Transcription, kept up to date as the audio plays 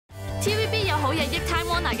TVB 有好嘢益 Time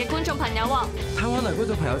Warner 嘅觀眾朋友喎。Time Warner 觀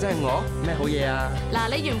眾朋友即係我？咩好嘢啊？嗱，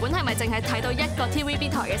你原本係咪淨係睇到一個 TVB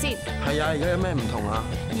台嘅先？係啊，而家有咩唔同啊？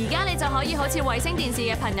而家你就可以好似衛星電視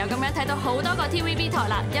嘅朋友咁樣睇到好多個 TVB 台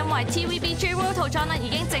啦，因為 TVB Jadeworld 套裝已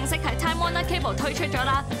經正式喺 Time Warner Cable 推出咗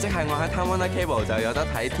啦。即係我喺 Time Warner Cable 就有得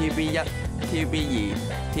睇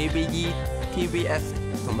TV1、TV2、TVE、TVS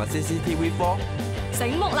同埋 CCTV4。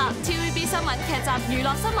醒目啦 ！TVB 新聞、劇集、娛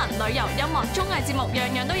樂新聞、旅遊、音樂、綜藝節目，樣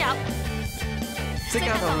樣都有。即刻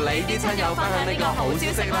同你啲親友分享呢個好消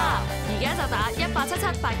息啦！而家就打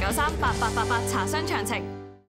1877-893-8888查詢詳情。